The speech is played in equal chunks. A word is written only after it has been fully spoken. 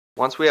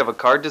Once we have a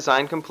card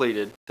design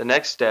completed, the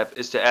next step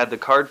is to add the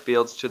card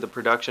fields to the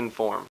production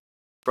form.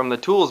 From the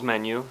Tools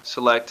menu,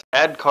 select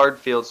Add Card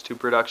Fields to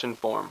Production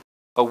Form.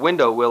 A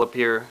window will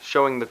appear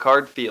showing the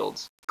card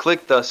fields.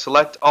 Click the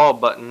Select All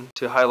button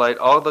to highlight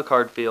all the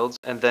card fields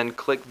and then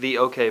click the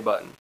OK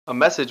button. A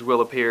message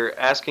will appear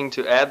asking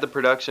to add the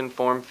production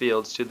form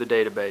fields to the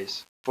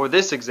database. For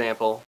this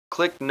example,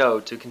 click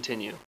No to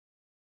continue.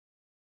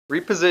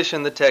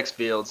 Reposition the text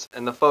fields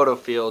and the photo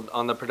field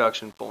on the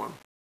production form.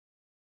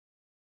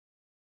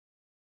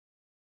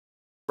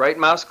 Right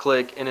mouse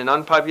click in an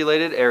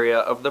unpopulated area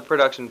of the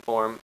production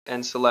form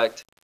and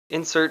select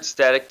Insert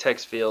Static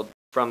Text Field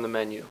from the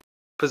menu.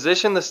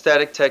 Position the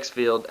static text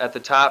field at the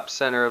top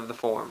center of the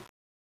form.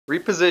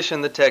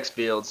 Reposition the text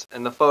fields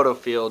and the photo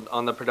field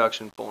on the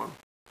production form.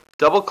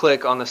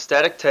 Double-click on the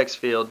static text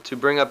field to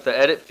bring up the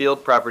Edit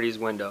Field Properties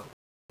window.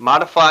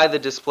 Modify the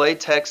display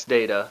text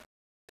data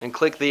and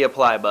click the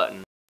Apply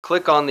button.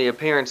 Click on the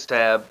Appearance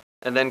tab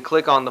and then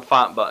click on the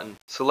Font button.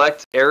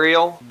 Select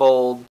Arial,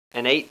 Bold,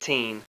 and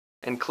 18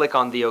 and click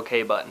on the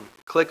OK button.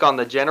 Click on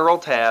the General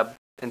tab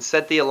and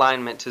set the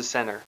alignment to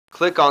center.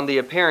 Click on the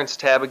Appearance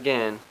tab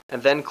again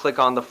and then click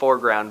on the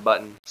Foreground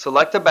button.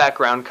 Select a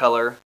background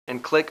color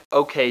and click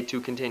OK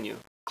to continue.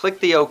 Click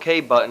the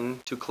OK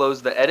button to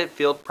close the Edit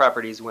Field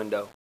Properties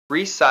window.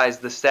 Resize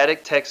the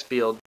static text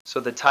field so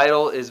the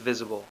title is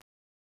visible.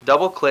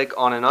 Double-click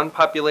on an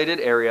unpopulated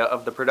area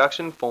of the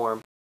production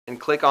form and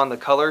click on the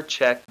Color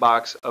check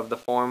box of the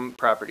form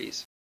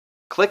properties.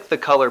 Click the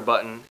Color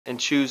button and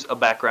choose a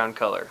background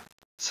color.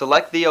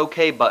 Select the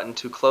OK button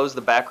to close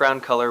the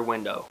background color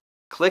window.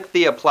 Click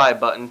the Apply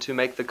button to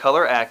make the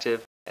color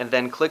active and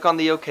then click on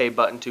the OK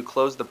button to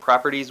close the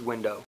Properties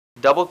window.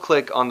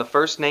 Double-click on the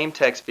first name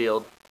text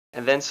field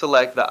and then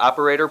select the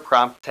Operator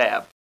Prompt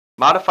tab.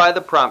 Modify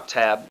the Prompt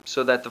tab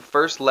so that the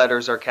first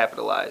letters are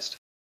capitalized.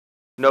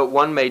 Note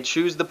one may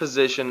choose the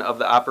position of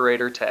the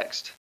operator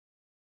text.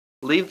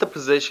 Leave the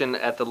position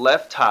at the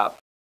left top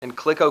and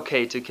click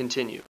OK to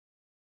continue.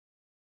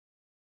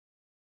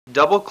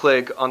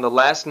 Double-click on the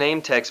last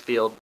name text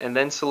field and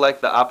then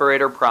select the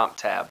Operator Prompt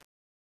tab.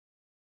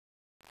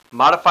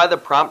 Modify the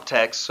prompt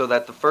text so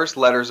that the first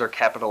letters are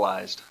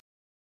capitalized.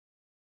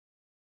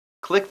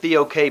 Click the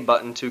OK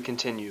button to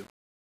continue.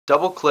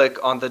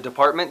 Double-click on the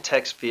Department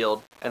text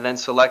field and then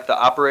select the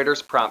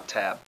Operator's Prompt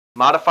tab.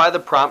 Modify the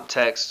prompt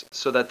text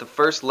so that the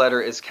first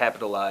letter is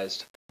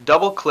capitalized.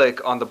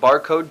 Double-click on the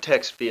Barcode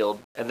text field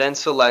and then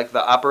select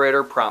the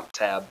Operator Prompt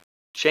tab.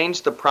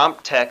 Change the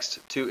prompt text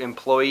to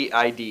Employee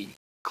ID.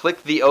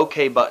 Click the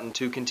OK button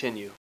to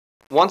continue.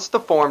 Once the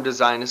form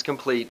design is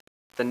complete,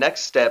 the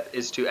next step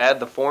is to add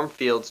the form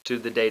fields to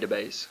the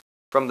database.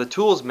 From the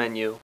Tools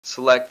menu,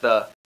 select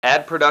the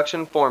Add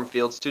Production Form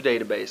Fields to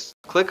Database.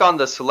 Click on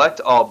the Select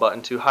All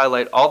button to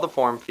highlight all the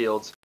form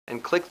fields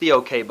and click the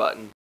OK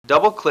button.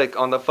 Double-click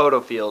on the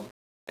Photo field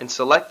and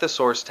select the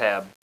Source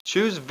tab.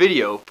 Choose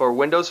Video for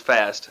Windows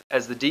Fast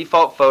as the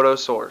default photo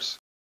source.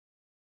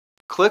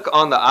 Click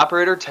on the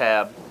Operator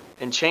tab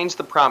and change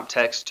the prompt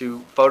text to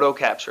Photo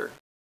Capture.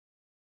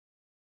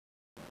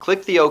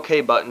 Click the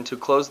OK button to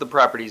close the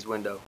Properties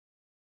window.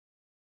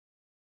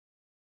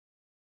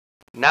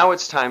 Now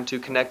it's time to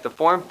connect the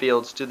form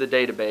fields to the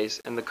database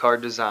and the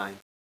card design.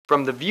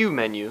 From the View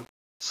menu,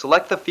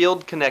 select the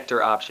Field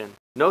Connector option.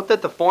 Note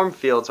that the form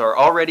fields are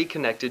already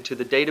connected to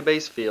the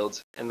database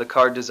fields and the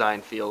card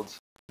design fields.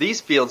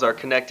 These fields are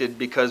connected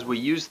because we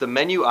use the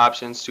menu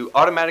options to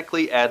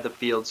automatically add the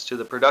fields to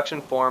the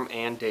production form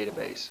and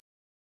database.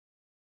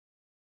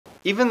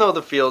 Even though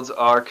the fields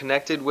are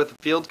connected with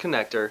a field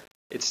connector,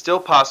 it's still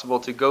possible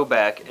to go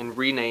back and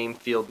rename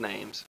field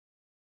names.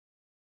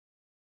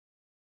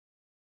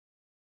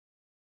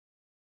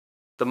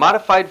 The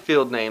modified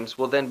field names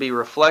will then be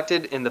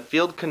reflected in the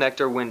Field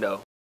Connector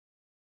window.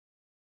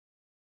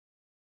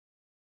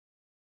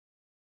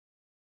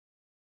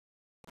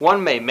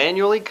 One may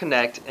manually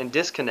connect and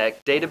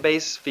disconnect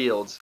database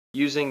fields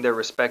using their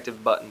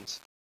respective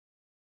buttons.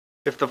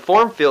 If the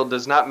form field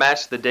does not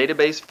match the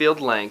database field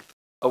length,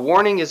 a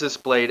warning is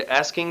displayed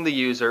asking the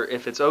user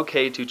if it's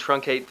okay to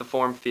truncate the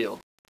form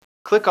field.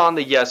 Click on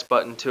the Yes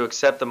button to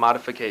accept the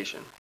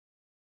modification.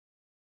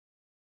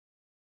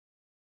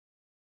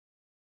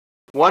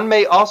 One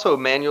may also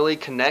manually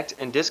connect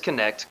and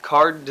disconnect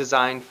card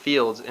design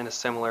fields in a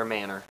similar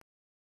manner.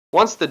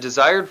 Once the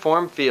desired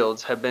form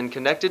fields have been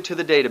connected to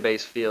the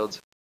database fields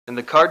and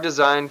the card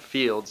design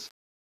fields,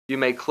 you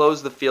may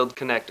close the field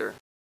connector.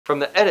 From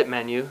the Edit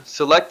menu,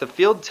 select the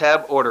Field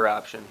Tab Order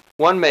option.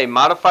 One may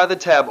modify the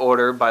tab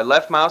order by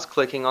left mouse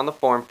clicking on the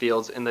form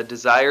fields in the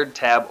desired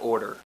tab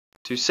order.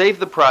 To save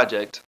the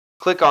project,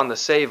 click on the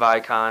Save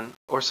icon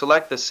or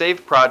select the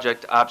Save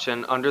Project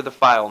option under the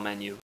File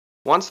menu.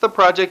 Once the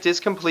project is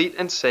complete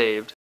and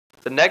saved,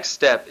 the next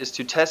step is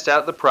to test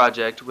out the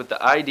project with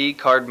the ID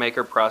Card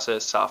Maker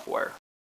Process software.